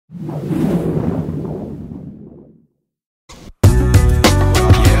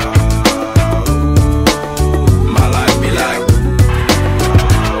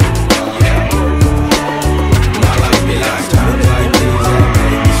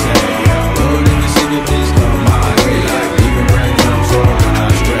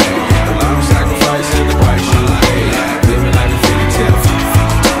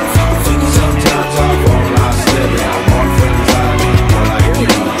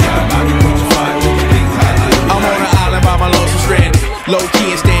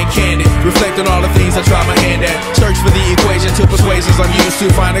Low-key and staying candid, reflecting all the things I try my hand at. Search for the equation to persuasions I'm used to.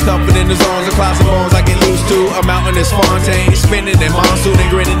 Finding comfort in the zones and clouds of bones I get loose to. A mountain is Fontaine, spinning in monsoon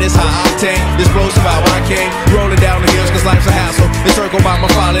and grinning is high octane. Explosive how I came, rolling down the hills cause life's a hassle. Encircled by my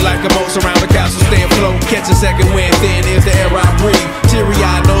folly like a moat around the castle. Stay afloat, catch a second wind, thin is the air I breathe.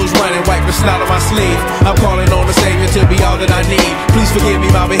 Teary-eyed nose running, wipe the snot on my sleeve. I'm calling on the Savior to be all that I need. Please forgive me,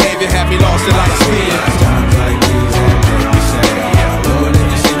 my behavior had me lost in light speed.